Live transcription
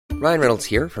Ryan Reynolds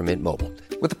here from Mint Mobile.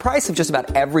 With the price of just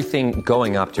about everything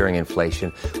going up during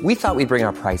inflation, we thought we'd bring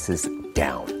our prices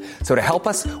down. So to help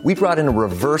us, we brought in a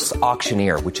reverse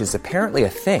auctioneer, which is apparently a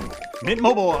thing. Mint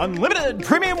Mobile Unlimited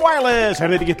Premium Wireless. How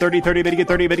to get 30, 30, bit to get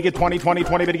 30, bit to get 20, 20,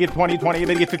 20, bit to get 20, 20,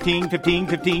 bit to get 15, 15,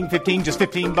 15, 15, just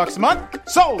 $15 a month?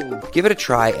 Sold! Give it a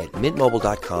try at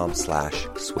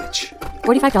mintmobile.com/switch.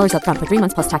 $45 up front for 3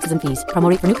 months plus taxes and fees. Promo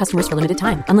rate for new customers for limited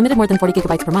time. Unlimited more than 40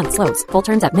 gigabytes per month. Slows full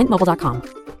terms at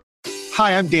mintmobile.com.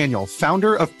 Hi, I'm Daniel,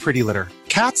 founder of Pretty Litter.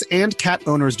 Cats and cat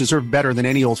owners deserve better than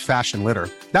any old-fashioned litter.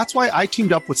 That's why I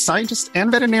teamed up with scientists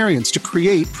and veterinarians to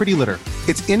create Pretty Litter.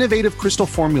 Its innovative crystal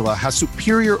formula has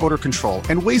superior odor control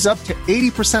and weighs up to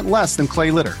 80% less than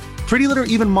clay litter. Pretty Litter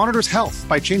even monitors health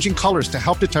by changing colors to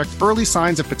help detect early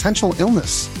signs of potential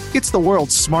illness. It's the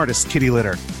world's smartest kitty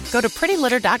litter. Go to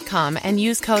prettylitter.com and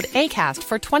use code ACAST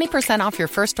for 20% off your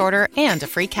first order and a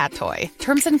free cat toy.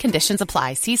 Terms and conditions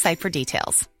apply. See site for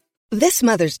details. This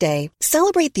Mother's Day,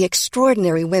 celebrate the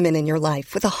extraordinary women in your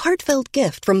life with a heartfelt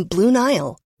gift from Blue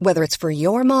Nile. Whether it's for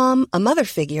your mom, a mother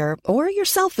figure, or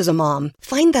yourself as a mom,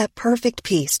 find that perfect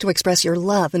piece to express your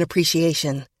love and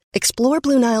appreciation. Explore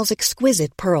Blue Nile's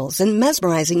exquisite pearls and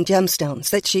mesmerizing gemstones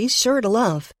that she's sure to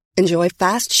love. Enjoy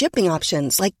fast shipping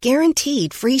options like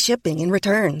guaranteed free shipping and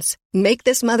returns. Make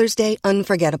this Mother's Day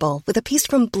unforgettable with a piece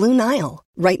from Blue Nile.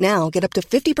 Right now, get up to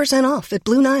 50% off at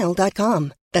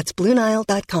BlueNile.com. That's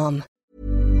BlueNile.com.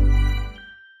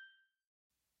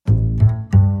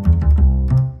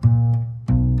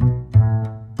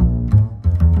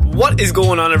 What is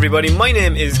going on, everybody? My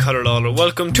name is Conor Lawler.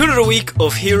 Welcome to another week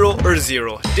of Hero or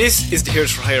Zero. This is the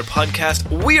Heroes for Hire podcast.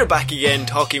 We are back again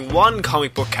talking one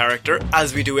comic book character,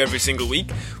 as we do every single week.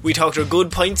 We talk their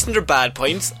good points and their bad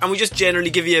points, and we just generally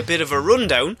give you a bit of a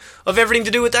rundown of everything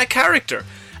to do with that character.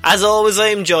 As always, I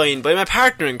am joined by my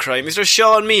partner in crime, Mr.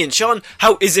 Sean Meehan. Sean,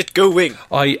 how is it going?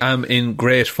 I am in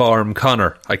great form,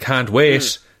 Connor. I can't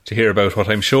wait to hear about what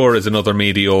I'm sure is another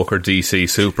mediocre DC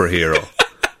superhero.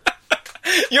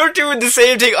 You're doing the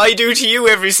same thing I do to you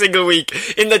every single week,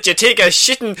 in that you take a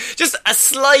just a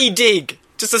sly dig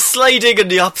on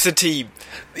the opposite team.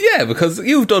 Yeah, because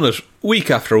you've done it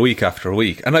week after week after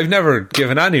week, and I've never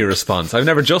given any response. I've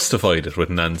never justified it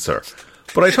with an answer.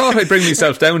 But I thought I'd bring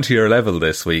myself down to your level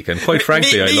this week, and quite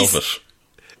frankly, I love it.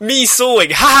 Me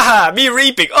sowing, ha! Me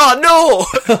reaping, oh no!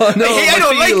 Oh, no, I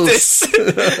don't like this.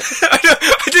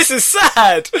 This is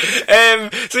sad.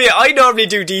 So yeah, I normally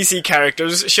do DC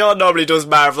characters. Sean normally does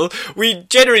Marvel. We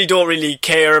generally don't really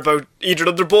care about either of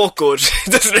them. They're both good.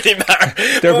 It doesn't really matter.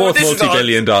 They're both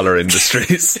multi-billion-dollar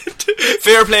industries.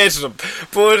 Fair play to them.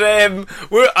 But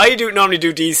I do normally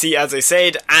do DC, as I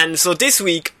said, and so this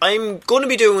week I'm going to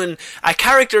be doing a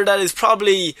character that is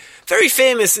probably very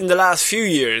famous in the last few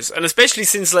years, and especially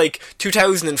since like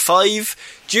 2005,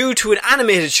 due to an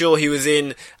animated show he was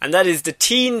in, and that is the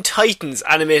Teen Titans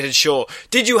animated show.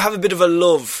 Did you have a bit of a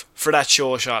love for that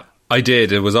show, Sean? I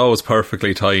did. It was always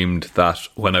perfectly timed that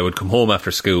when I would come home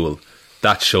after school,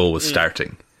 that show was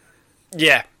starting.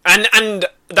 Yeah, and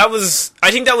I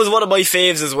think that was one of my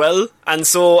faves as well. And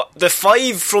so the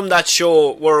 5 from that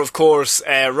show were, of course,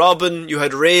 Robin, you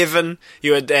had Raven,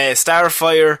 you had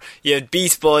Starfire, you had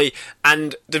Beast Boy,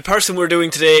 and the person we're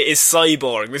doing today is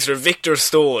Cyborg, Mr. Victor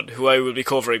Stone, who I will be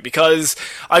covering, because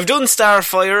I've done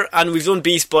Starfire, and we've done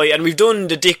Beast Boy, and we've done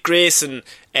the Dick Grayson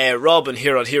Robin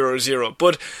here on Hero Zero,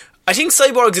 but I think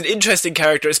Cyborg's an interesting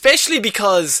character, especially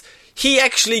because he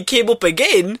actually came up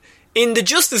again in the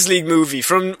Justice League movie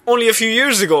from only a few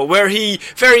years ago, where he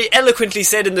very eloquently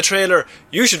said in the trailer,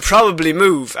 "You should probably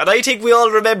move." And I think we all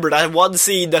remember that one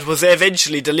scene that was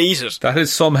eventually deleted. That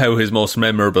is somehow his most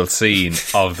memorable scene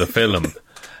of the film.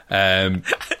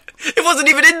 It wasn't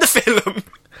even in the film.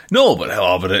 No,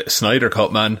 but Snyder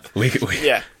cut, man.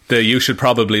 Yeah. The "you should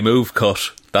probably move"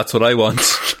 cut. That's what I want.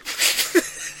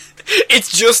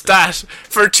 It's just that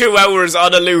for 2 hours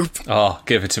on a loop. Oh,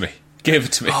 give it to me. Give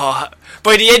it to me. Oh,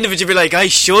 by the end of it, you'd be like, I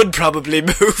should probably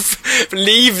move.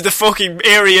 Leave the fucking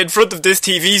area in front of this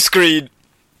TV screen.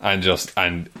 And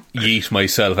yeet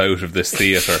myself out of this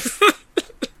theatre.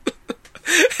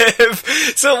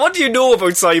 So what do you know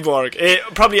about Cyborg?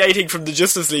 Probably, I think, from the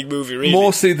Justice League movie, really.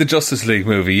 Mostly the Justice League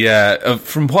movie, yeah.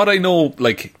 From what I know,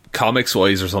 like,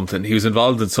 comics-wise or something, he was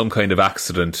involved in some kind of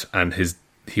accident and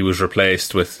he was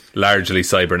replaced with largely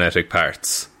cybernetic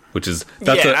parts. That's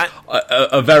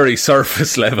a very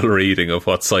surface level reading of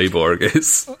what Cyborg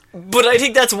is. But I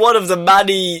think that's one of the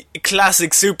many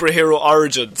classic superhero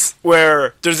origins,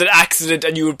 where there's an accident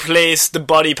and you replace the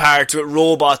body parts with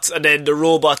robots, and then the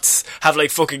robots have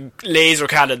like fucking laser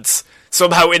cannons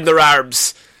somehow in their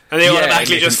arms. and they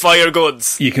automatically just fire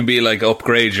guns. You can be like,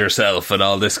 upgrade yourself and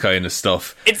all this kind of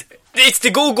stuff. It's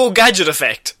the go-go gadget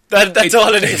effect. That's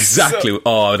all it is. Exactly. So.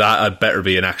 Oh, that better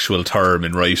be an actual term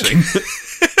in writing.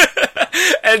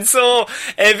 And so,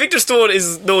 Victor Stone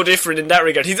is no different in that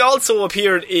regard. He's also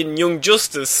appeared in Young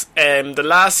Justice, the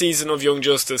last season of Young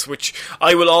Justice, which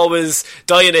I will always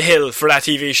die on a hill for that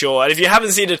TV show. And if you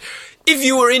haven't seen it, if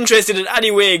you were interested in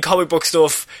any way in comic book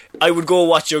stuff, I would go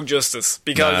watch Young Justice,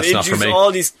 because it introduces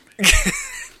all these...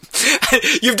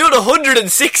 You've done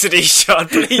 106 of these, Sean,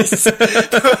 please.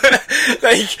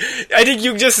 I think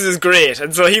Young Justice is great,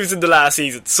 and so he was in the last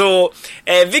season. So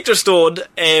Victor Stone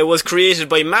was created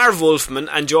by Marv Wolfman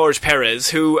and George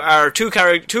Perez, who are two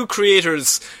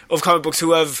creators of comic books who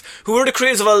were the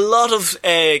creators of a lot of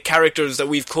characters that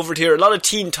we've covered here. A lot of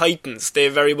Teen Titans they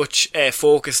very much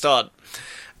focused on.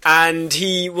 And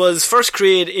he was first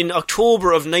created in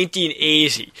October of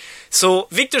 1980. So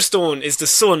Victor Stone is the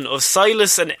son of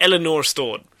Silas and Eleanor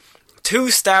Stone,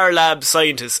 two Star Lab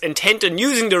scientists intent on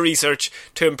using their research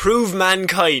to improve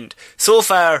mankind. So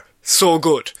far, so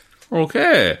good.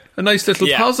 Okay, a nice little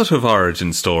positive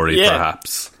origin story,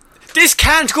 perhaps. This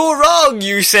can't go wrong,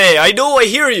 you say. I know, I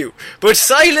hear you. But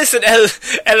Silas and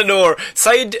Eleanor,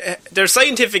 their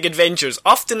scientific adventures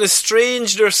often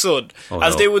estranged their son,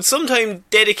 they would sometimes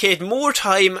dedicate more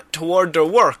time toward their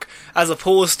work as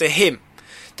opposed to him.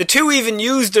 The two even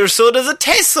used their son as a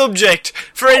test subject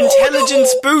for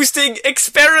intelligence-boosting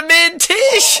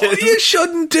experimentation. Oh, you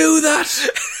shouldn't do that.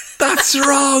 That's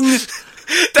wrong.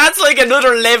 That's like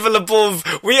another level above.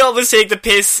 We always take the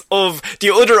piss of the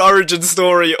other origin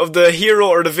story of the hero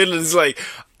or the villain is like,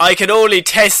 I can only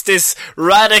test this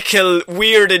radical,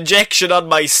 weird injection on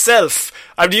myself.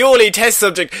 I'm the only test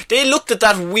subject. They looked at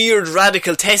that weird,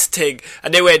 radical test thing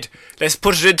and they went, let's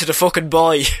put it into the fucking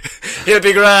boy. He'll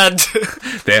be grand.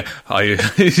 They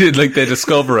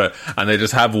discover it and they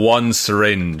just have one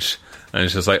syringe. And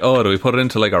it's just like, oh, do we put it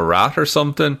into like a rat or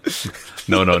something?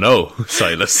 No,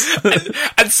 Silas.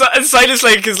 and Silas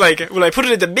is like, will I put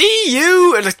it into me,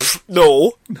 you? And like,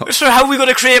 no. So how are we going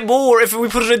to create more if we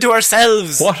put it into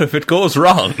ourselves? What if it goes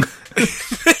wrong?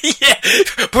 Yeah,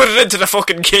 put it into the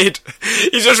fucking kid.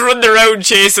 He's just running around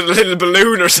chasing a little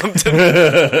balloon or something.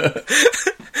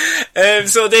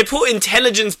 So they put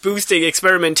intelligence boosting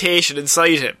experimentation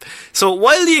inside him. So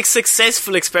while the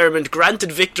successful experiment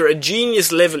granted Victor a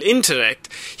genius level intellect,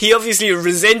 he obviously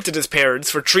resented his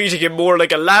parents for treating him more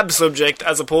like a lab subject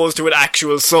as opposed to an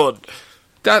actual son.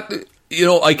 That,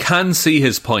 I can see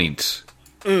his point.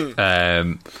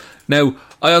 Now,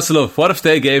 I also love, what if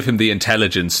they gave him the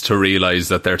intelligence to realise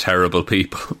that they're terrible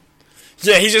people?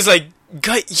 Yeah, he's just like,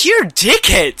 guy, you're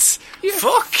dickheads. You're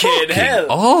fucking hell.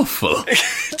 Awful.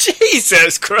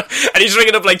 Jesus Christ. And he's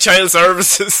ringing up like child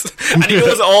services. And he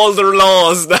knows all their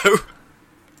laws now.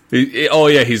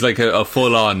 He's like a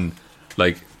full-on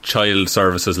like child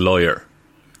services lawyer.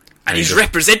 And he's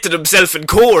represented himself in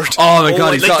court. Oh my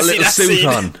god, he's got a little suit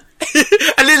on.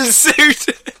 A little suit.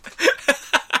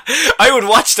 I would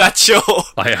watch that show.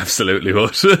 I absolutely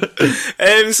would.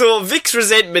 So Vic's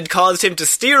resentment caused him to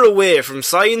steer away from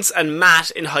science and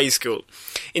math in high school.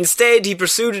 Instead, he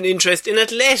pursued an interest in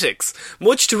athletics,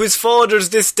 much to his father's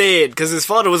disdain, because his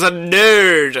father was a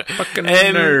nerd. Fucking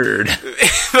nerd.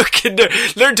 Fucking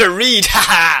nerd. Learn to read,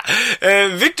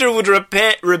 Victor would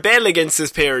rebel against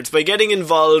his parents by getting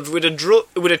involved with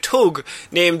a thug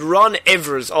named Ron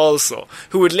Evers also,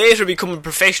 who would later become a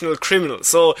professional criminal.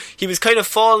 So he was kind of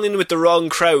falling in with the wrong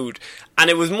crowd, and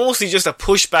it was mostly just a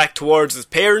pushback towards his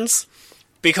parents,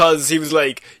 because he was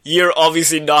like, you're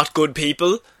obviously not good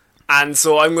people, and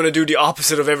so I'm going to do the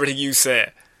opposite of everything you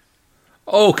say.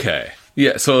 Okay.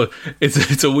 Yeah, so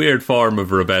it's a weird form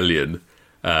of rebellion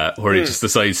where he just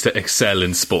decides to excel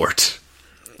in sport.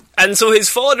 And so his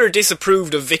father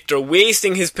disapproved of Victor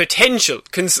wasting his potential.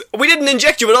 We didn't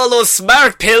inject you with all those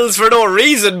smart pills for no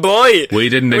reason, boy. We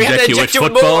didn't inject you with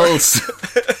footballs.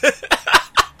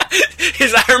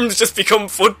 His arms just become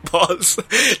footballs.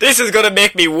 This is going to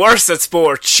make me worse at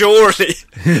sport, surely.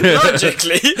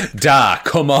 Logically.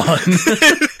 Come on.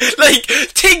 Like,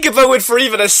 think about it for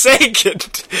even a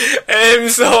second.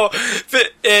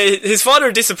 His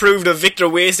father disapproved of Victor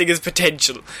wasting his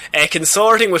potential,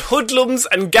 consorting with hoodlums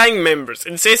and gang members,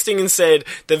 insisting instead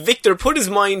that Victor put his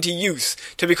mind to use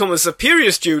to become a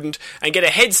superior student and get a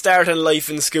head start on life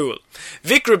in school.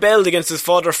 Vic rebelled against his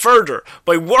father further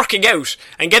by working out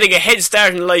and getting a head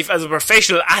start in life as a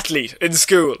professional athlete in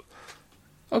school.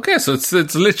 Okay, so it's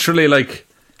literally like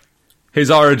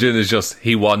his origin is just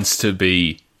he wants to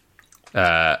be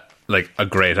like a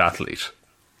great athlete.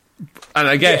 And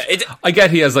I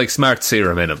get he has like smart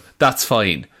serum in him. That's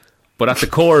fine. But at the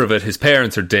core of it, his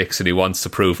parents are dicks and he wants to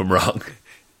prove them wrong.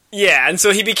 Yeah, and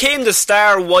so he became the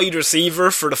star wide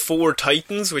receiver for the Ford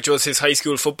Titans, which was his high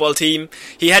school football team.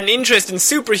 He had an interest in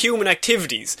superhuman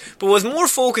activities, but was more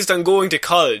focused on going to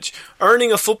college,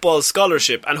 earning a football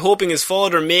scholarship, and hoping his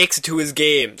father makes it to his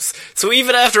games. So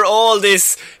even after all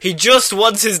this, he just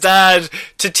wants his dad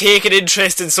to take an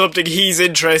interest in something he's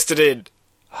interested in.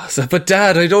 But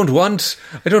Dad, I don't want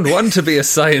to be a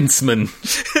scienceman.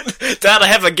 Dad, I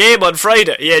have a game on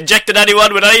Friday. You injected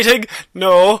anyone with anything?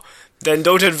 No. Then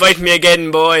don't invite me again,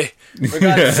 boy. For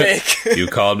God's sake. You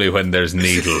call me when there's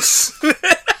needles.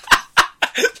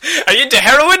 Are you into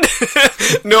heroin?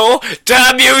 No.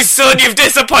 Damn you, son, you've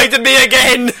disappointed me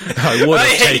again. I would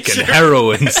have taken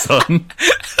heroin, son.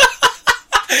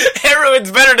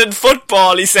 Heroin's better than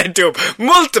football, he said to him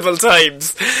multiple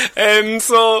times.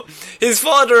 So his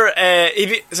father,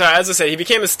 as I said, he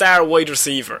became a star wide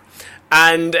receiver.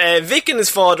 And Vic and his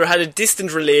father had a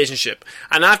distant relationship.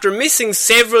 And after missing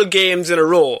several games in a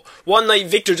row, one night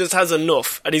Victor just has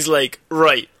enough. And he's like,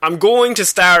 right, I'm going to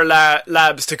Star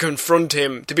Labs to confront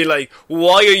him. To be like,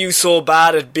 why are you so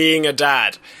bad at being a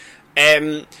dad?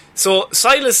 So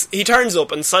Silas, he turns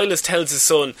up and Silas tells his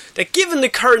son that given the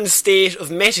current state of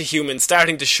metahumans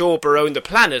starting to show up around the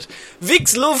planet,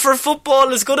 Vic's love for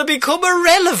football is going to become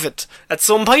irrelevant at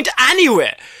some point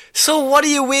anyway. So what are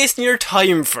you wasting your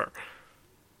time for?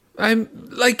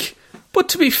 But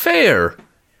to be fair,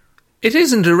 it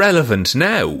isn't irrelevant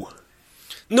now.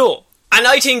 No, and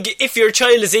I think if your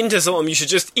child is into something, you should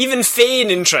just even feign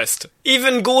interest,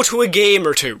 even go to a game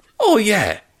or two. Oh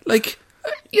yeah, and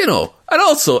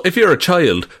also if you're a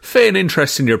child, feign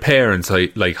interest in your parents'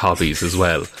 like hobbies as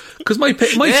well. Because my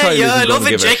child isn't going to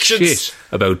give a shit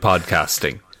about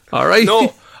podcasting. All right.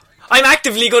 No. I'm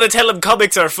actively going to tell him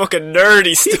comics are fucking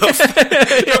nerdy stuff.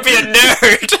 Don't be a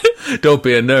nerd. Don't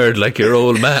be a nerd like your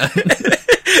old man.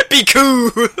 Be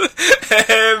cool.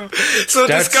 So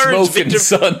start smoking,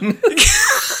 son.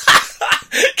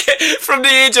 From the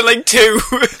age of 2.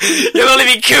 You'll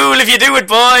only be cool if you do it,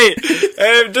 boy.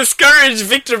 Discouraged,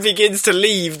 Victor begins to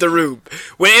leave the room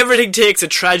when everything takes a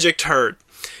tragic turn.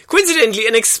 Coincidentally,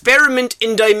 an experiment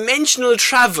in dimensional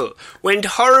travel went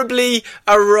horribly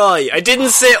awry. I didn't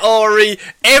say Ori.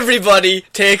 Everybody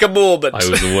take a moment. I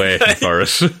was waiting for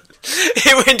it.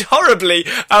 It went horribly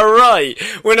awry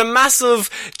when a massive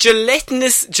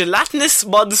gelatinous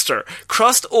monster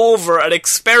crossed over an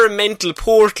experimental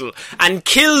portal and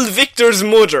killed Victor's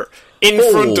mother in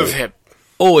front of him.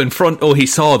 He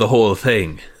saw the whole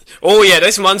thing. Oh yeah,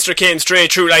 this monster came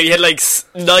straight through. He had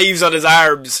knives on his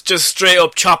arms, just straight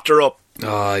up chopped her up.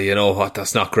 Oh, you know what?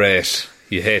 That's not great.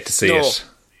 You hate to see it.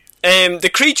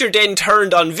 The creature then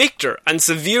turned on Victor and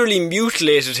severely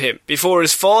mutilated him before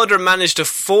his father managed to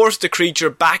force the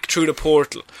creature back through the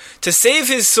portal to save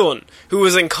his son, who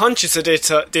was unconscious at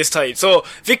this time. So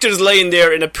Victor's lying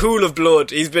there in a pool of blood.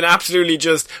 He's been absolutely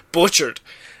just butchered.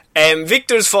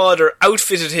 Victor's father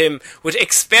outfitted him with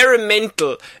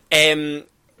experimental...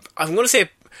 I'm going to say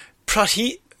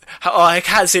I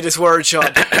can't say this word,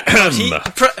 Sean.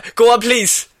 Go on,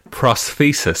 please.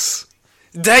 Prosthesis.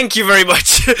 Thank you very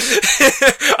much.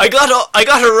 I got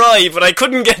a rye, but I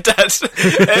couldn't get that.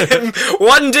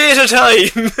 One day at a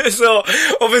time. So,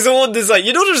 of his own design.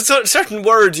 You know, there's certain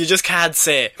words you just can't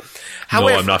say.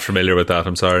 However, no, I'm not familiar with that,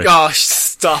 I'm sorry. Gosh,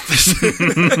 stop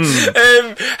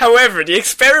it. However, the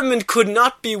experiment could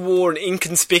not be worn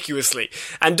inconspicuously,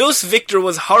 and thus Victor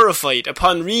was horrified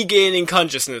upon regaining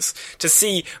consciousness to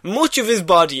see much of his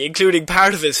body, including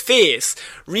part of his face,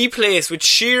 replaced with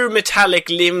sheer metallic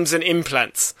limbs and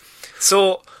implants.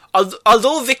 So,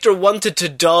 although Victor wanted to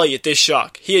die at this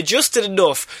shock, he adjusted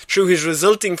enough through his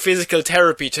resulting physical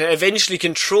therapy to eventually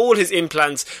control his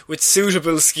implants with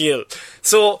suitable skill.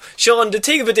 So, Sean, the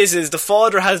thing about this is the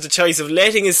father has the choice of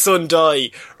letting his son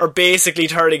die or basically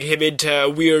turning him into a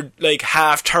weird,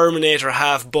 half Terminator,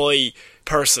 half boy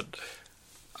person.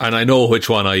 And I know which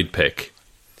one I'd pick.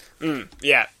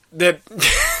 Yeah.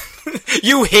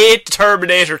 You hate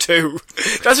Terminator 2.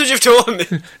 That's what you've told me.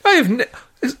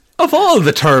 Of all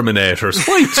the Terminators,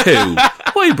 why 2?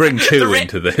 Why bring 2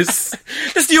 into this?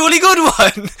 That's the only good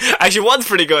one. Actually, one's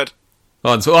pretty good.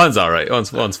 One's alright.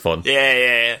 One's fun.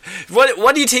 Yeah.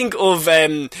 What do you think of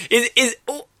it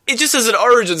just as an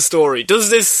origin story?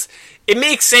 It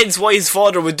makes sense why his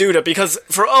father would do that, because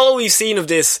for all we've seen of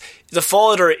this, the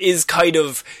father is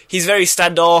he's very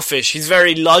standoffish, he's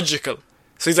very logical.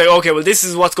 So he's like, okay, well, this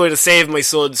is what's going to save my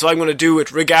son, so I'm going to do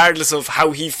it regardless of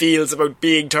how he feels about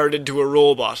being turned into a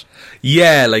robot.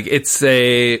 Yeah, I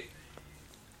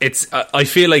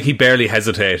feel like he barely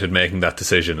hesitated making that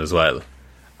decision as well.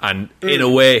 And in a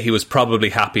way, he was probably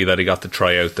happy that he got to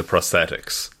try out the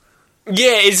prosthetics.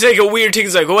 Yeah, it's like a weird thing.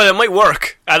 It's like, well, it might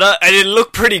work. And it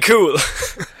looked pretty cool.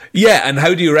 Yeah, and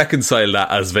how do you reconcile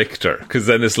that as Victor? Because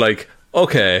then it's like,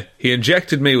 okay, he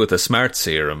injected me with a smart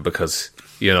serum because,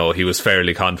 you know, he was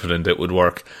fairly confident it would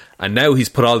work. And now he's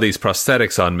put all these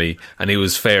prosthetics on me and he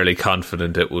was fairly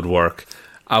confident it would work.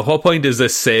 At what point is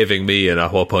this saving me and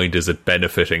at what point is it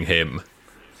benefiting him?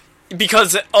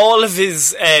 Because all of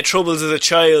his troubles as a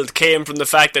child came from the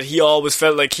fact that he always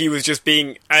felt like he was just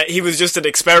he was just an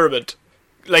experiment,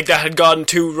 like that had gone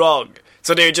too wrong.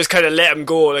 So they would just kind of let him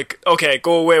go, like, okay,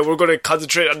 go away, we're going to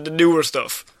concentrate on the newer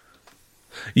stuff.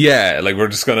 Yeah, like we're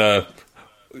just going to...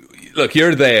 Look,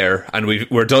 you're there, and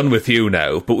we're done with you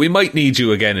now, but we might need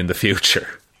you again in the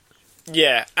future.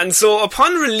 Yeah, and so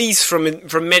upon release from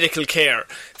medical care,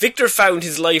 Victor found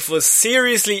his life was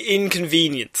seriously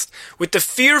inconvenienced, with the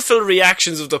fearful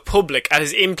reactions of the public at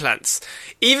his implants.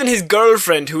 Even his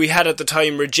girlfriend, who he had at the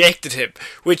time, rejected him,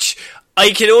 which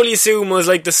I can only assume was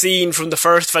like the scene from the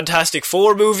first Fantastic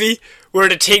Four movie, where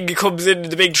the Thing comes in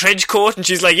the big trench coat and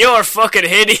she's like, "You're fucking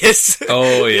hideous."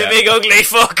 Oh, yeah. You big ugly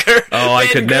fucker. Oh, I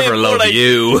could never love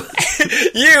you.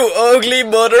 You ugly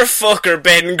motherfucker,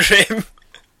 Ben Grimm.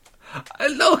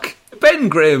 Look, Ben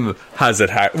Grimm has it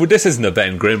hard. Well, this isn't a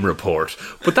Ben Grimm report,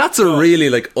 but that's a really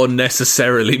like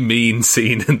unnecessarily mean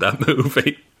scene in that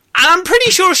movie. And I'm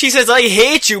pretty sure she says, "I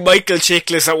hate you, Michael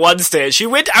Chiklis," at one stage. She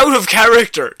went out of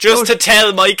character just to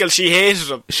tell Michael she hated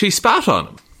him. She spat on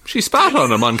him. She spat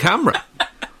on him on camera.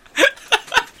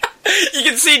 You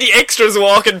can see the extras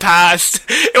walking past.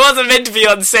 It wasn't meant to be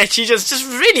on set. She just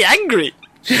really angry.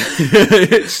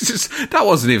 It's just, that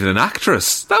wasn't even an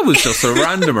actress. That was just a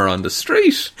randomer on the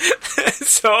street.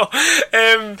 So,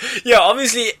 yeah,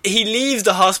 obviously he leaves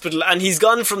the hospital and he's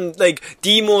gone from like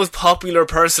the most popular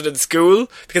person in school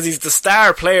because he's the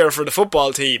star player for the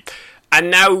football team. And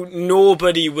now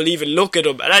nobody will even look at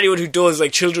him. And anyone who does,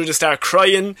 like, children just start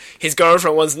crying. His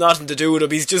girlfriend wants nothing to do with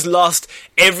him. He's just lost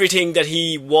everything that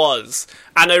he was.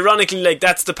 And ironically, like,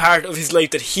 that's the part of his life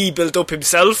that he built up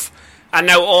himself. And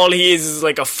now all he is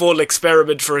like a full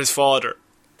experiment for his father.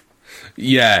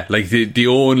 Yeah, like the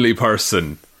only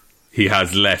person he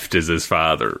has left is his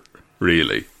father,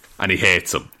 really. And he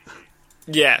hates him.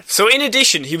 Yeah, so in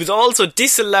addition, he was also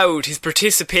disallowed his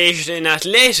participation in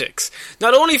athletics,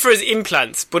 not only for his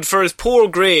implants, but for his poor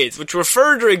grades, which were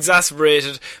further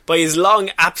exacerbated by his long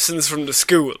absence from the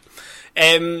school.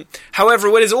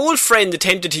 However, when his old friend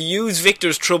attempted to use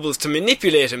Victor's troubles to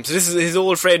manipulate him, so this is his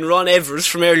old friend Ron Evers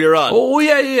from earlier on. Oh,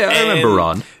 yeah, I remember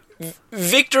Ron.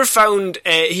 Victor found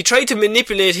he tried to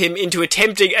manipulate him into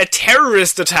attempting a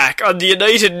terrorist attack on the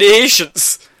United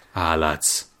Nations.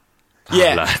 Lads.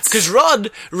 Yeah, because Ron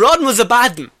was a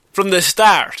bad one from the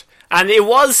start. And it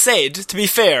was said, to be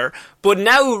fair, but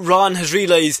now Ron has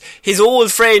realised his old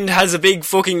friend has a big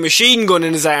fucking machine gun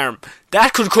in his arm.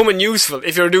 That could come in useful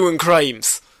if you're doing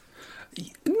crimes.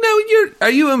 Now,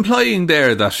 are you implying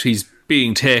there that he's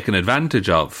being taken advantage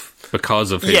of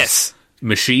because of his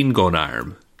machine gun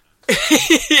arm?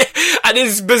 And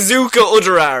his bazooka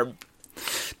other arm.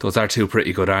 Those are two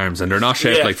pretty good arms, and they're not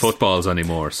shaped like footballs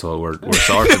anymore, so we're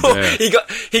sorted there. He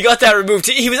got that removed.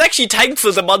 He was actually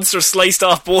thankful the monster sliced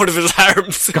off both of his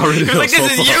arms. He was like,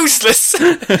 "This is useless."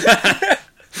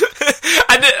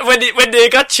 And when they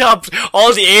got chopped,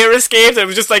 all the air escaped. It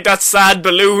was just like that sad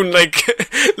balloon, like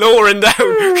lowering down.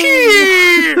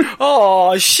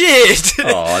 Oh shit!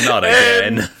 Oh, not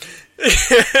again.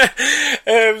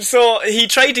 So he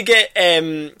tried to get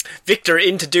Victor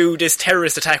in to do this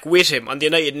terrorist attack with him on the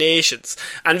United Nations,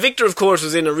 and Victor of course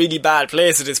was in a really bad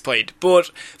place at this point,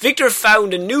 but Victor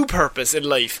found a new purpose in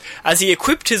life as he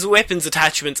equipped his weapons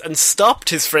attachments and stopped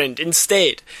his friend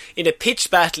instead in a pitched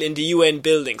battle in the UN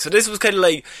building. So this was kind of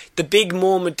like the big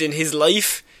moment in his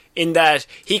life, in that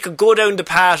he could go down the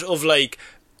path of like,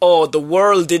 oh, the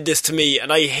world did this to me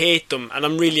and I hate them and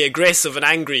I'm really aggressive and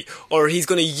angry, or he's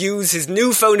going to use his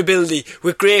newfound ability.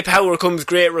 With great power comes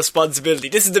great responsibility.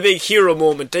 This is the big hero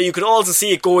moment. You could also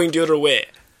see it going the other way.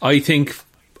 I think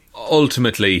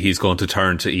ultimately he's going to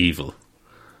turn to evil.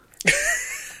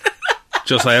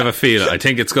 Just I have a feeling. I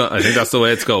think that's the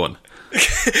way it's going.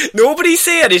 Nobody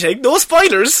say anything, no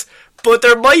spoilers, but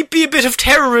there might be a bit of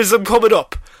terrorism coming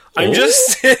up. I'm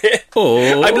just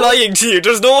I'm lying to you.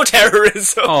 There's no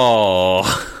terrorism. Oh.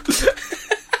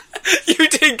 You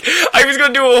think I was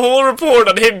going to do a whole report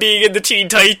on him being in the Teen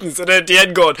Titans, and at the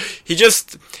end going, he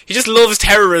just loves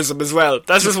terrorism as well.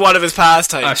 That's just one of his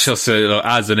pastimes. That's just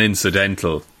as an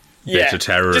incidental bit of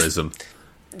terrorism.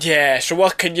 Yeah, sure,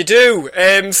 what can you do?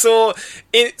 So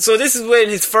this is when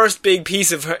his first big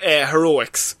piece of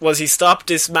heroics was he stopped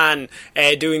this man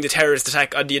doing the terrorist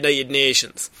attack on the United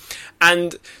Nations.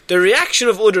 And the reaction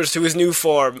of others to his new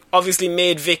form obviously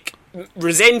made Vic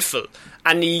resentful,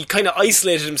 and he kind of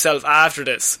isolated himself after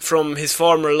this from his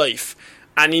former life.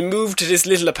 And he moved to this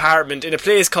little apartment in a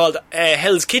place called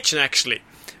Hell's Kitchen, actually.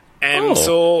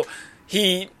 So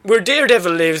where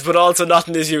Daredevil lives, but also not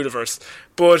in this universe.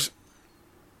 But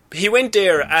he went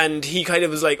there and he kind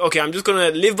of was like, okay, I'm just going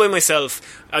to live by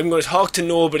myself. I'm going to talk to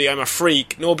nobody. I'm a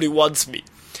freak. Nobody wants me.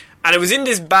 And it was in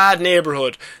this bad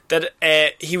neighbourhood that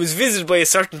he was visited by a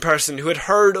certain person who had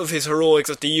heard of his heroics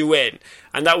at the UN.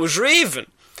 And that was Raven.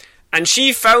 And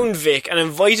she found Vic and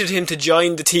invited him to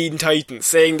join the Teen Titans,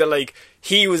 saying that, like,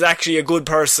 he was actually a good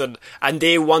person and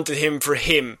they wanted him for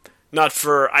him, not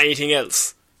for anything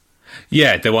else.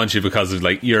 Yeah, they want you because of,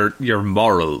 like, your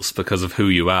morals, because of who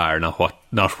you are, not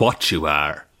what you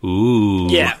are. Ooh.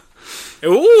 Yeah.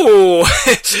 Ooh.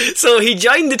 So he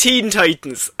joined the Teen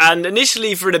Titans, and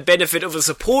initially for the benefit of a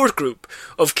support group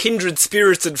of kindred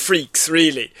spirits and freaks,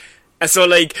 really. And so,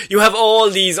 like, you have all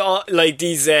these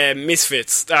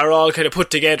misfits that are all kind of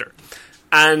put together.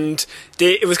 And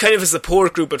it was kind of a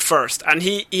support group at first, and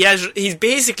he's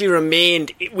basically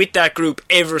remained with that group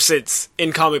ever since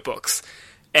in comic books.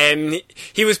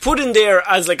 He was put in there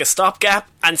as like a stopgap,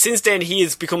 and since then he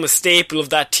has become a staple of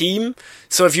that team.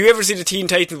 So if you ever see the Teen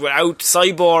Titans without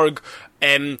Cyborg,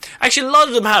 actually a lot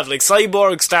of them have, like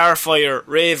Cyborg, Starfire,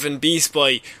 Raven, Beast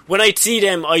Boy. When I see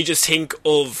them, I just think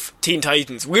of Teen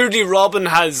Titans. Weirdly, Robin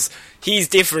he's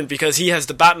different because he has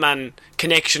the Batman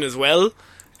connection as well.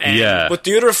 Yeah. But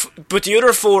the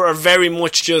other four are very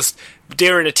much just,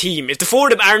 they're in a team. If the four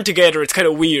of them aren't together, it's kind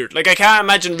of weird. Like, I can't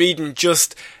imagine reading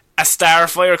just a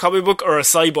Starfire comic book or a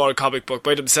Cyborg comic book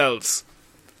by themselves.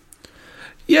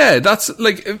 Yeah, that's,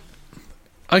 like,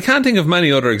 I can't think of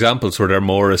many other examples where they're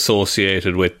more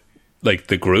associated with, like,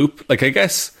 the group. Like, I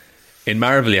guess in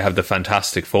Marvel you have the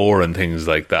Fantastic Four and things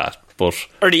like that, but...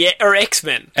 Or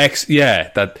X-Men.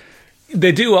 That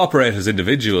they do operate as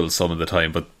individuals some of the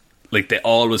time, but, like, they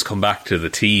always come back to the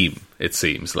team, it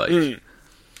seems like.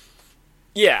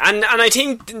 Yeah, and I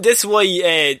think that's why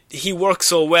he works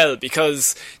so well,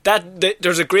 because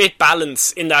there's a great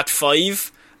balance in that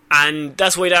 5, and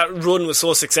that's why that run was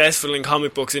so successful in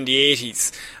comic books in the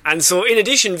 80s. And so, in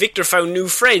addition, Victor found new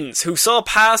friends who saw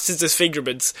past his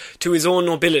disfigurements to his own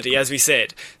nobility, as we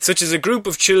said, such as a group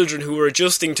of children who were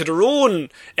adjusting to their own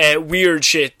weird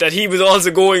shit that he was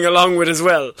also going along with as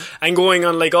well, and going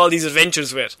on, like, all these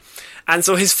adventures with. And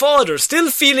so his father, still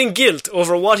feeling guilt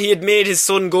over what he had made his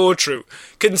son go through,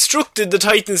 constructed the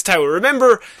Titans Tower.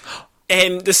 Remember,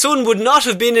 the son would not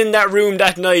have been in that room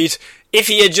that night if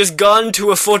he had just gone to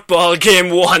a football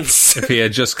game once. If he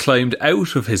had just climbed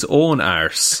out of his own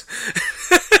arse.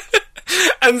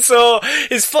 And so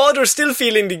his father, still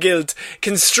feeling the guilt,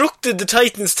 constructed the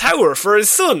Titans Tower for his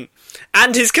son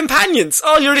and his companions,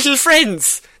 all your little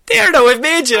friends. There now, I've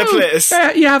made you a place.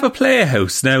 You have a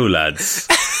playhouse now, lads.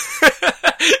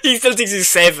 He still thinks he's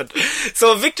 7.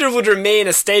 So Victor would remain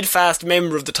a steadfast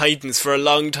member of the Titans for a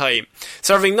long time,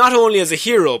 serving not only as a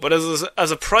hero, but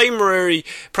as a primary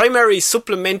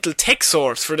supplemental tech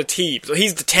source for the team. So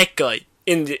he's the tech guy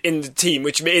in the team,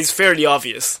 which is fairly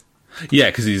obvious. Yeah,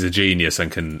 because he's a genius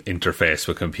and can interface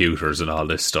with computers and all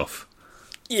this stuff.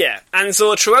 Yeah, and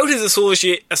so throughout his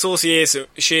association,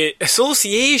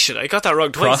 I got that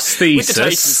wrong twice. Prosthesis. With the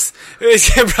Titans.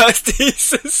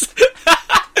 Prosthesis.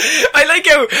 I like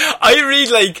how I read,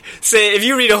 like, say, if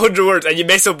you read 100 words and you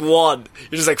mess up one,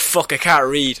 you're just like, fuck, I can't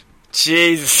read.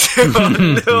 Jesus.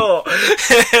 Oh, no.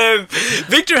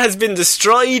 Victor has been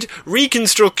destroyed,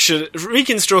 reconstructed,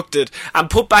 and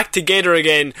put back together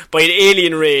again by an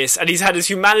alien race, and he's had his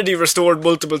humanity restored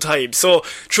multiple times. So,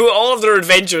 through all of their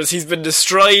adventures, he's been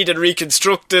destroyed and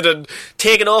reconstructed and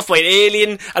taken off by an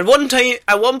alien. At one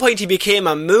point, he became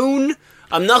a moon.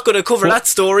 I'm not going to cover that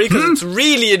story because it's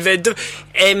really inventive.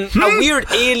 A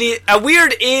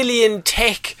weird alien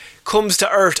tech comes to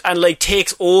Earth and, like,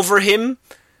 takes over him.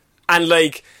 And,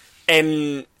 like,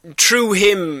 through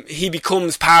him, he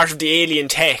becomes part of the alien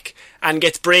tech and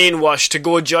gets brainwashed to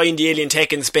go join the alien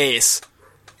tech in space.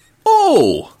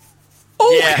 Oh!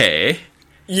 Okay.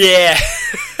 Yeah.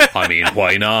 I mean,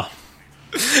 why not?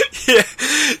 Yeah.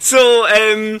 So,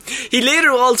 he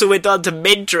later also went on to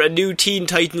mentor a new Teen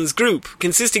Titans group,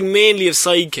 consisting mainly of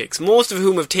sidekicks, most of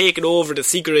whom have taken over the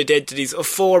secret identities of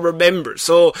former members.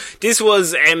 So, this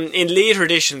was, in later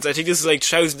editions, I think this was like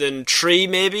 2003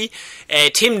 maybe,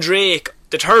 Tim Drake,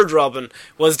 the third Robin,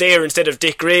 was there instead of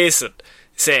Dick Grayson,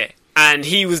 say, and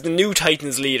he was the new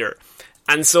Titans leader.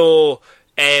 And so,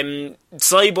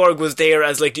 Cyborg was there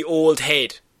as like the old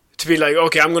head, to be like,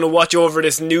 okay, I'm going to watch over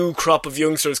this new crop of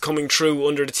youngsters coming through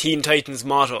under the Teen Titans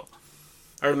motto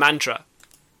or mantra.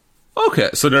 Okay,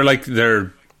 so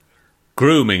they're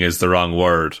grooming is the wrong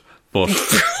word, but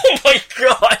oh my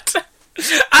god!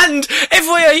 And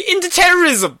FYI, into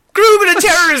terrorism, grooming and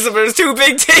terrorism are two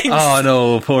big things. Oh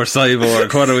no, poor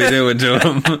Cyborg! What are we doing to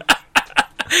him?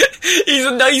 He's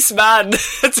a nice man.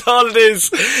 That's all it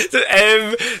is.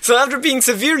 So after being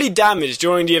severely damaged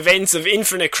during the events of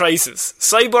Infinite Crisis,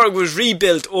 Cyborg was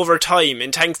rebuilt over time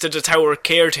in thanks to the Tower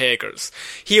caretakers.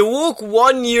 He awoke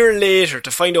 1 year later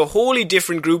to find a wholly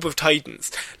different group of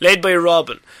Titans, led by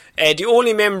Robin, the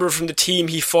only member from the team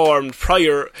he formed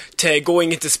prior to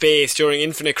going into space during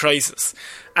Infinite Crisis.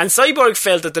 And Cyborg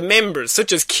felt that the members,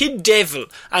 such as Kid Devil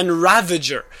and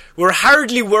Ravager, were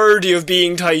hardly worthy of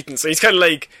being Titans. So he's kind of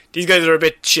like, these guys are a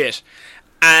bit shit.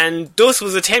 And thus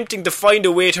was attempting to find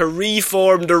a way to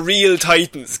reform the real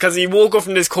Titans, because he woke up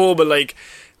from this coma like,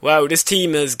 wow, this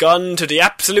team has gone to the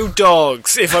absolute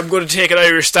dogs, if I'm going to take an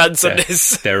Irish stance on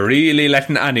this. They're really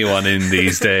letting anyone in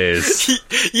these days.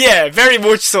 Yeah, very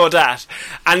much so that.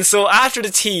 And so after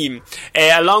the team,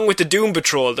 along with the Doom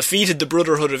Patrol, defeated the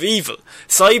Brotherhood of Evil,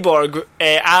 Cyborg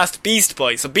asked Beast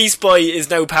Boy. So Beast Boy is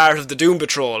now part of the Doom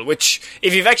Patrol, which,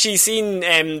 if you've actually seen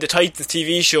the Titans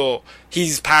TV show,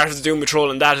 he's part of the Doom Patrol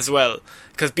in that as well.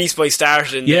 Because Beast Boy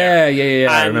started in there.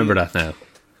 Yeah, I remember that now.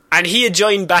 And he had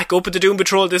joined back up with the Doom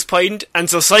Patrol at this point, and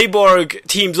so Cyborg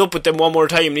teams up with them one more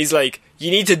time, and he's like,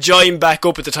 you need to join back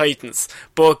up with the Titans.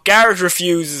 But Garrett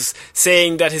refuses,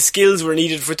 saying that his skills were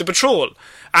needed for the patrol.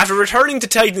 After returning to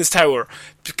Titan's Tower,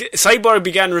 Cyborg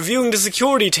began reviewing the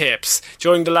security tapes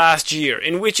during the last year,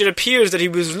 in which it appears that he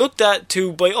was looked at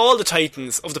to by all the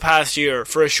Titans of the past year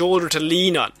for a shoulder to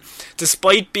lean on,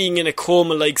 despite being in a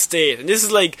coma-like state. And this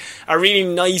is like a really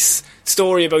nice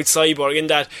story about Cyborg, in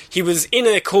that he was in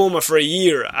a coma for a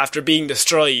year after being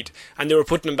destroyed, and they were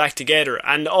putting him back together,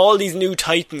 and all these new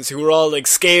Titans who were all like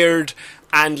scared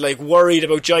and like worried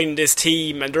about joining this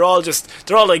team, and they're all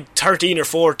like 13 or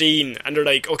 14, and they're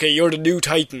like, okay, you're the new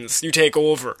Titans, you take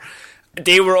over.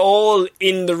 They were all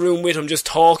in the room with him, just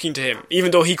talking to him,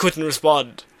 even though he couldn't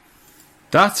respond.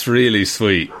 That's really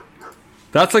sweet.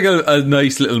 That's like a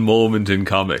nice little moment in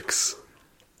comics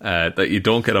that you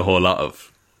don't get a whole lot of.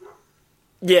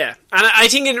 Yeah, and I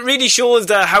think it really shows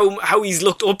that how he's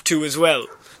looked up to as well.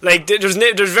 Like, there's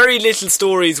very little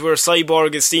stories where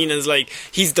Cyborg is seen as like,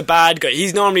 he's the bad guy.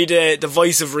 He's normally the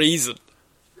voice of reason.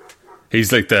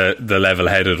 He's like the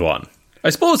level-headed one, I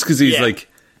suppose, because he's like,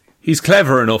 he's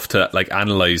clever enough to like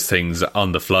analyse things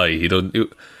on the fly.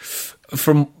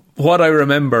 From what I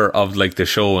remember of like the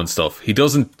show and stuff, he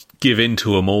doesn't give in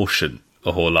to emotion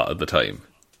a whole lot of the time.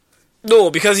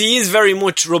 No, because he is very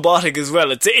much robotic as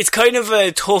well. It's kind of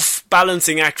a tough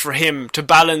balancing act for him to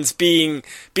balance being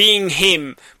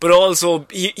him, but also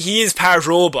he is part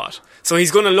robot, so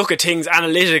he's going to look at things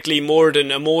analytically more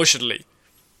than emotionally.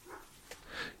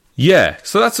 Yeah,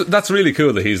 so that's really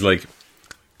cool that he's like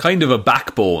kind of a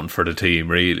backbone for the team,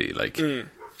 really, like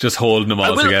just holding them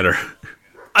all together.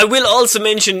 I will also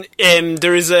mention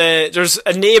there's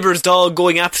a neighbour's dog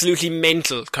going absolutely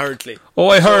mental currently. Oh,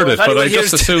 I heard it, but I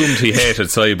just assumed he hated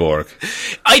Cyborg.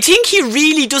 I think he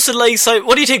really doesn't like Cyborg.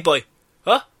 What do you think, boy?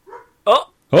 Huh?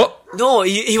 Oh. No,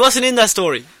 he wasn't in that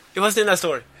story. He wasn't in that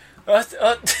story.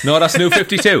 No, that's New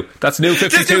 52. That's New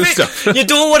 52 stuff. You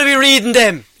don't want to be reading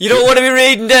them. You don't want to be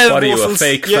reading them. What are you, a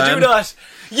fake fan? You do not.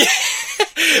 Yeah.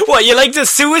 What, you like the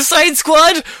Suicide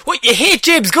Squad? What, you hate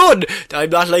James Gunn? I'm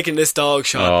not liking this dog,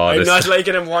 Sean. I'm not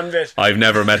liking him one bit. I've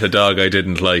never met a dog I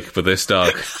didn't like, but this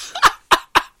dog...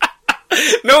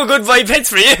 No good vibe hits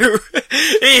for you.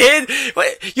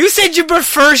 You said you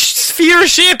prefer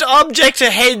sphere-shaped object to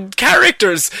head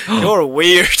characters. You're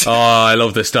weird. Oh, I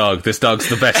love this dog. This dog's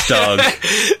the best dog.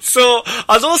 So,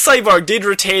 although Cyborg did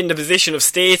retain the position of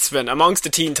statesman amongst the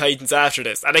Teen Titans after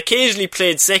this, and occasionally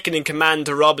played second in command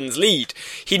to Robin's lead,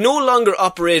 he no longer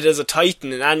operated as a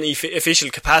Titan in any official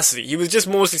capacity. He was just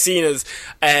mostly seen as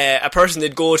a person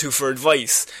they'd go to for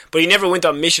advice, but he never went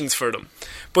on missions for them.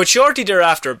 But shortly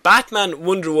thereafter, Batman,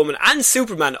 Wonder Woman and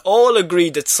Superman all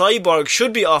agreed that Cyborg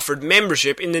should be offered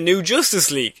membership in the new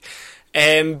Justice League.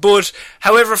 But,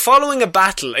 however, following a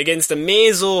battle against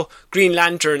Amazo, Green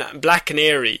Lantern and Black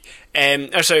Canary,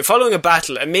 following a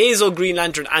battle, Amazo, Green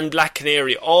Lantern and Black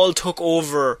Canary all took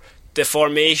over the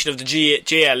formation of the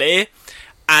JLA,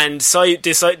 and they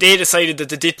decided that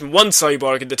they didn't want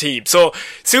Cyborg in the team. So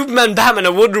Superman, Batman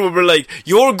and Wonder Woman were like,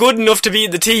 you're good enough to be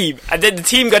in the team. And then the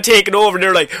team got taken over and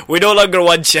they're like, we no longer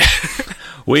want you.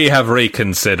 We have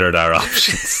reconsidered our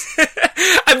options.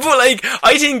 But like,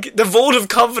 I think the vote of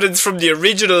confidence from the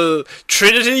original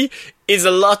Trinity is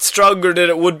a lot stronger than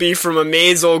it would be from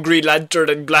Amazo, Green Lantern,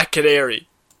 and Black Canary.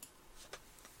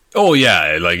 Oh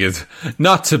yeah, like it's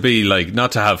not to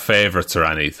have favourites or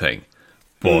anything,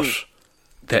 but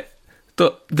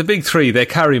the big three, they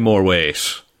carry more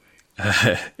weight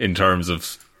in terms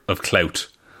of clout.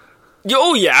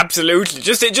 Oh yeah, absolutely.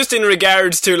 Just in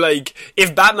regards to, like,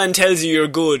 if Batman tells you you're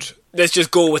good, let's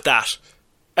just go with that.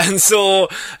 And so,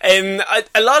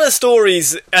 a lot of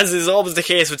stories, as is always the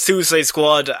case with Suicide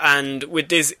Squad and with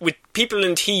people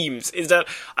in teams, is that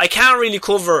I can't really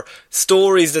cover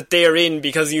stories that they're in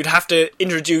because you'd have to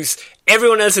introduce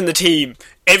everyone else in the team,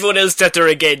 everyone else that they're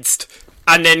against,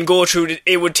 and then go through.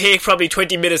 It would take probably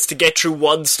 20 minutes to get through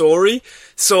one story.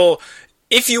 So,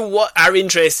 if you are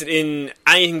interested in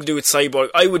anything to do with Cyborg,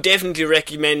 I would definitely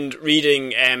recommend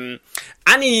reading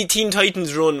any Teen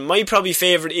Titans run. My probably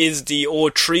favourite is the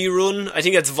 03 run. I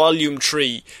think that's volume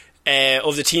 3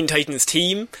 of the Teen Titans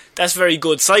team. That's very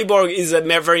good. Cyborg is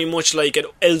very much like an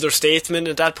elder statesman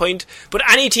at that point. But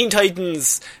any Teen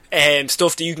Titans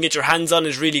stuff that you can get your hands on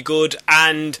is really good.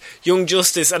 And Young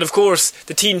Justice, and of course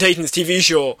the Teen Titans TV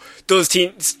show,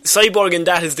 Cyborg in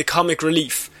that is the comic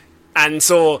relief. And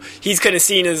so he's kind of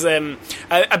seen as a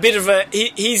bit of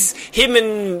him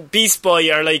and Beast Boy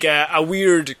are like a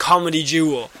weird comedy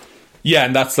duo. Yeah,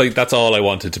 and that's all I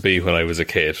wanted to be when I was a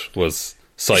kid, was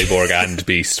Cyborg and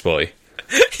Beast Boy.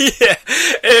 Yeah.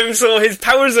 So his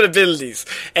powers and abilities.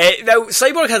 Now,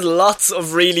 Cyborg has lots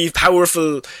of really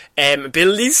powerful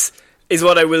abilities, is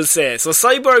what I will say. So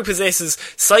Cyborg possesses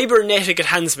cybernetic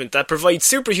enhancement that provides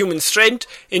superhuman strength,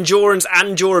 endurance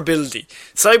and durability.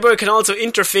 Cyborg can also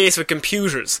interface with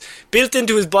computers. Built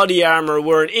into his body armour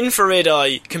were an infrared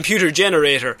eye, computer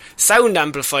generator, sound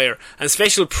amplifier and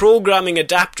special programming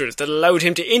adapters that allowed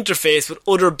him to interface with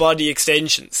other body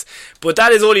extensions. But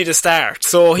that is only the start.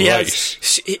 So he has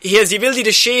the ability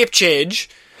to shape change.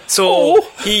 So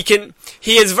he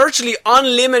has virtually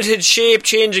unlimited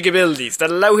shape-changing abilities that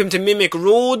allow him to mimic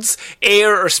roads,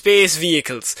 air or space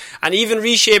vehicles, and even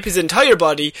reshape his entire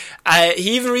body.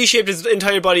 He even reshaped his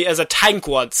entire body as a tank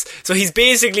once, so he's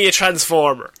basically a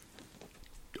transformer.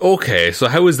 Okay, so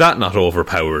how is that not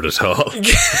overpowered at all?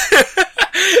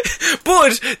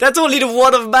 But that's only the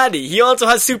one of many. He also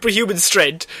has superhuman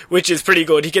strength, which is pretty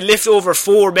good. He can lift over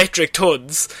 4 metric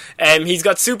tons. He's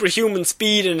got superhuman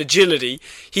speed and agility.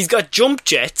 He's got jump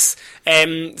jets,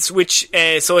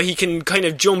 so he can kind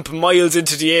of jump miles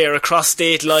into the air across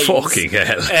state lines. Fucking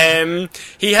hell.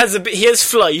 He has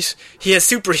flight. He has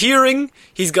super hearing.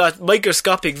 He's got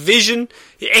microscopic vision,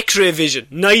 X-ray vision,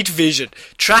 night vision,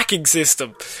 tracking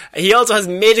system. He also has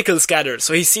medical scanners,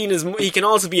 so he can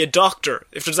also be a doctor.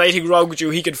 If there's anything wrong with you,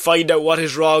 he can find out what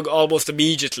is wrong almost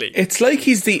immediately. It's like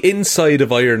he's the inside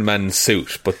of Iron Man's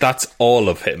suit, but that's all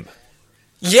of him.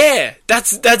 Yeah,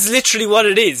 that's literally what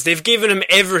it is. They've given him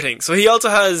everything. So he also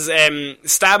has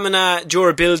stamina,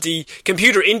 durability,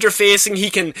 computer interfacing. He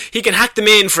can hack the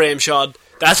mainframe, Sean.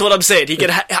 That's what I'm saying. He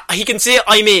can say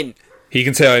I'm in. He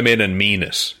can say I'm in and mean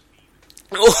it.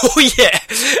 Oh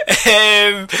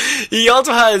yeah. He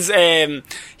also has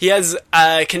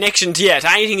a connection to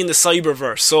anything in the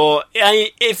cyberverse. So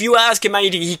if you ask him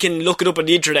anything, he can look it up on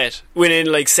the internet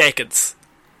within like seconds.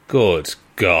 Good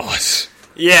God.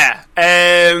 Yeah.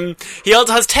 He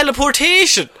also has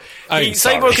teleportation.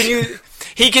 Cyborg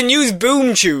can use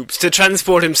boom tubes to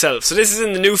transport himself. So this is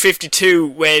in the New 52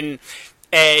 when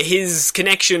his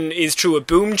connection is through a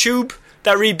boom tube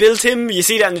that rebuilt him. You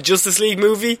see that in the Justice League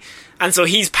movie. And so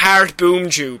he's part boom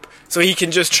tube. So he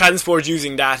can just transport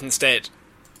using that instead.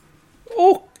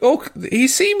 Oh, he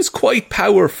seems quite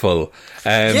powerful.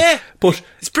 Yeah, but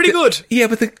it's pretty good. Yeah,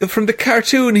 but from the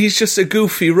cartoon, he's just a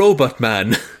goofy robot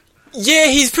man. Yeah,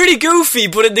 he's pretty goofy,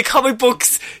 but in the comic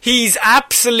books, he's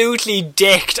absolutely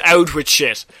decked out with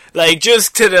shit. Like,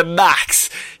 just to the max.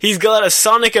 He's got a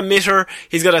sonic emitter,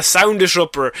 he's got a sound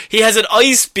disruptor, he has an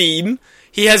ice beam,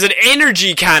 he has an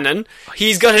energy cannon,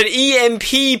 he's got an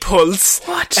EMP pulse.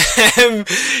 What?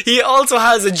 He also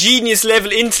has a genius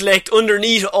level intellect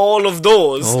underneath all of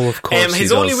those. Oh, of course he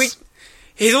does.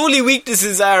 His only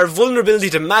weaknesses are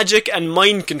vulnerability to magic and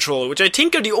mind control, which I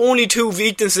think are the only 2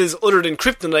 weaknesses other than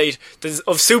kryptonite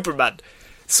of Superman.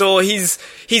 So he's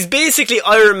basically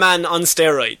Iron Man on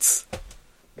steroids.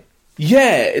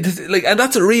 Yeah, and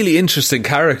that's a really interesting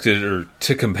character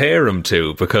to compare him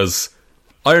to, because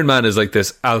Iron Man is like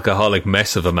this alcoholic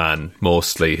mess of a man,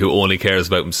 mostly, who only cares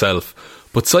about himself.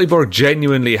 But Cyborg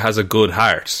genuinely has a good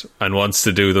heart and wants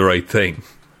to do the right thing.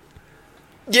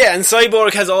 Yeah, and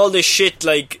Cyborg has all this shit,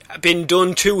 like, been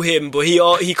done to him, but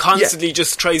he constantly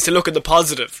just tries to look at the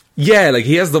positive. Yeah, like,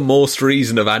 he has the most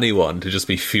reason of anyone to just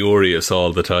be furious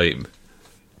all the time.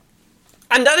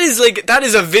 And that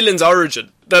is a villain's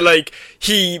origin. That, like,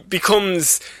 he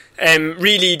becomes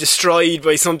really destroyed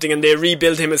by something and they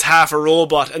rebuild him as half a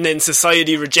robot, and then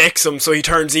society rejects him, so he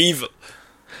turns evil.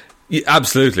 Yeah,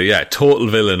 absolutely, yeah. Total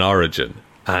villain origin.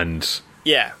 And...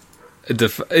 yeah.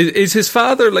 Is his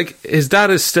father, like, his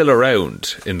dad is still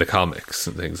around in the comics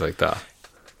and things like that?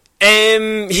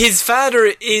 His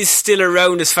father is still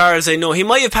around as far as I know. He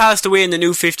might have passed away in the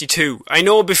New 52. I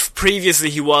know previously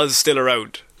he was still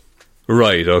around.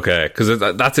 Right, okay. Because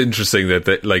that's interesting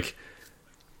that, like,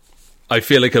 I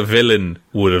feel like a villain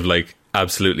would have, like,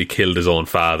 absolutely killed his own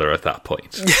father at that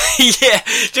point. Yeah,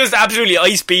 just absolutely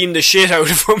ice beam the shit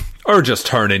out of him. Or just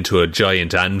turn into a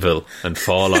giant anvil and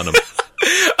fall on him.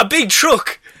 A big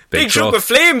truck. Big truck with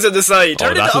flames on the side.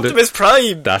 Turn into Optimus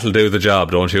Prime. That'll do the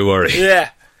job, don't you worry. Yeah.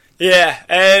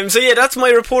 So yeah, that's my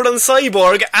report on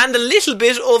Cyborg, and a little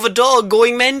bit of a dog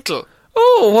going mental.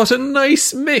 Oh, what a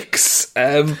nice mix.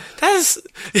 That's...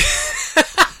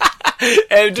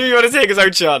 do you want to take us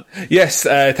out, Sean? Yes,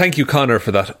 thank you, Connor,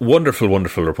 for that wonderful,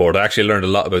 wonderful report. I actually learned a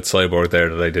lot about Cyborg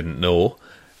there that I didn't know.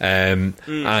 And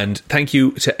thank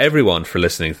you to everyone for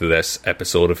listening to this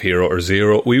episode of Hero or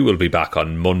Zero. We will be back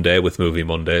on Monday with Movie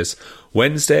Mondays,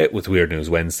 Wednesday with Weird News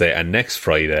Wednesday, and next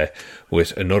Friday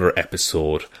with another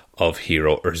episode of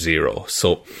Hero or Zero.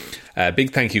 So a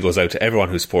big thank you goes out to everyone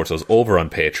who supports us over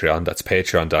on Patreon. That's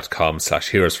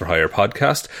patreon.com/Heroes for Hire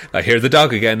podcast. I hear the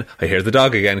dog again,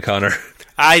 Connor.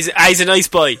 He's a nice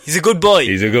boy. He's a good boy.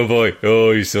 He's a good boy.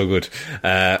 Oh, he's so good.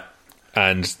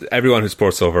 And everyone who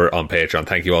supports over on Patreon,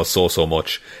 thank you all so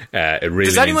much. It really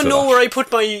Does anyone means a know lot. where I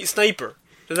put my sniper?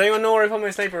 Does anyone know where I put my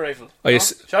sniper rifle?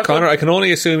 Connor, I can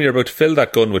only assume you're about to fill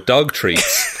that gun with dog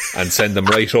treats and send them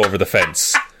right over the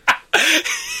fence.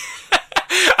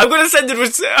 I'm going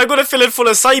to fill it full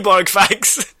of Cyborg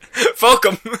facts. Fuck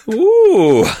them.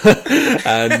 Ooh.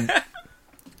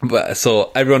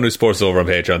 So everyone who supports over on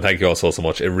Patreon, thank you all so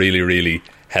much. It really, really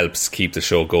helps keep the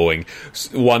show going.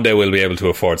 One day we'll be able to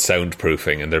afford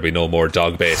soundproofing and there'll be no more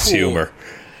dog-based humour.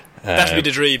 That'd be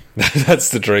the dream. That's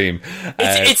the dream.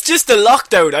 It's just the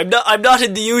lockdown. I'm not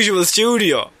in the usual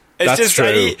studio. It's that's just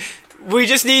true. We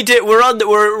just need to.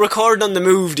 We're recording on the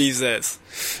move these days.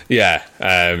 Yeah.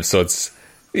 So it's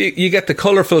you get the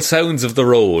colourful sounds of the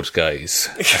road, guys.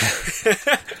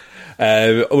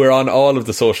 We're on all of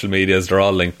the social medias. They're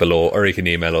all linked below, or you can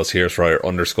email us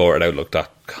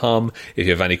heroesforhire_@outlook.com if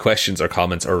you have any questions or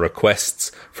comments or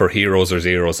requests for Heroes or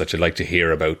Zeros that you'd like to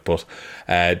hear about. But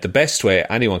the best way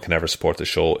anyone can ever support the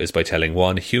show is by telling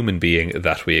one human being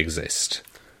that we exist.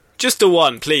 Just the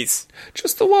one, please.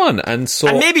 Just the one. And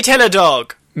maybe tell a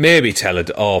dog.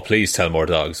 Please tell more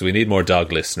dogs. We need more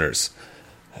dog listeners.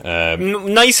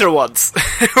 Nicer ones.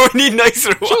 We need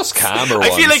nicer ones. Just calmer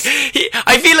ones.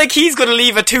 I feel like he's going to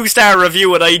leave a 2-star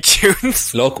review on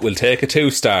iTunes. Look, we'll take a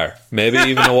 2-star, maybe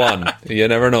even a 1. You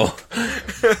never know.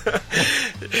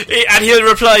 And he'll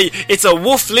reply, "It's a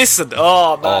woof listen."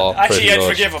 Oh man, actually, I'd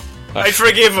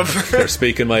forgive him. They're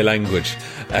speaking my language.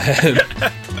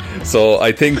 So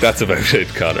I think that's about it,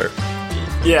 Connor.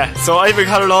 Yeah. So I've been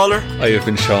Connor Lawler. I have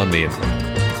been Sean Meehan.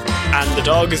 And the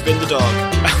dog has been the dog.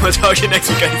 We'll talk to you next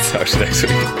week, guys. Talk to you next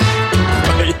week.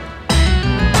 Bye.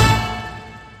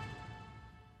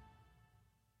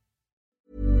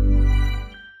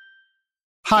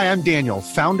 Hi, I'm Daniel,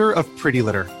 founder of Pretty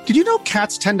Litter. Did you know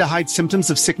cats tend to hide symptoms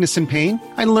of sickness and pain?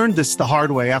 I learned this the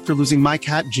hard way after losing my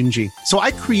cat, Gingy. So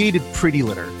I created Pretty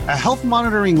Litter, a health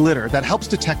monitoring litter that helps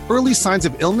detect early signs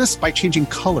of illness by changing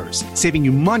colors, saving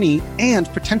you money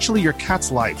and potentially your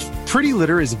cat's life. Pretty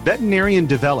Litter is veterinarian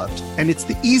developed, and it's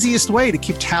the easiest way to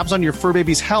keep tabs on your fur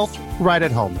baby's health right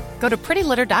at home. Go to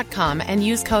prettylitter.com and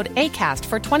use code ACAST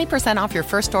for 20% off your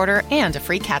first order and a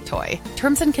free cat toy.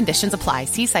 Terms and conditions apply.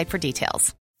 See site for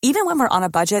details. Even when we're on a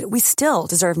budget, we still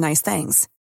deserve nice things.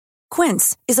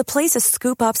 Quince is a place to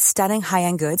scoop up stunning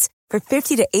high-end goods for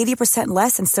 50 to 80%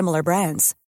 less than similar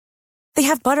brands. They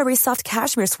have buttery soft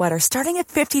cashmere sweaters starting at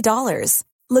 $50,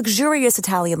 luxurious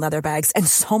Italian leather bags, and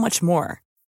so much more.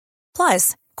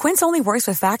 Plus, Quince only works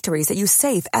with factories that use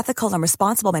safe, ethical, and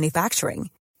responsible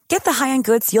manufacturing. Get the high-end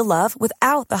goods you'll love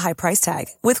without the high price tag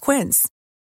with Quince.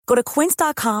 Go to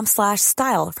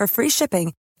quince.com/style for free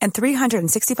shipping and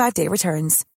 365-day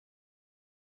returns.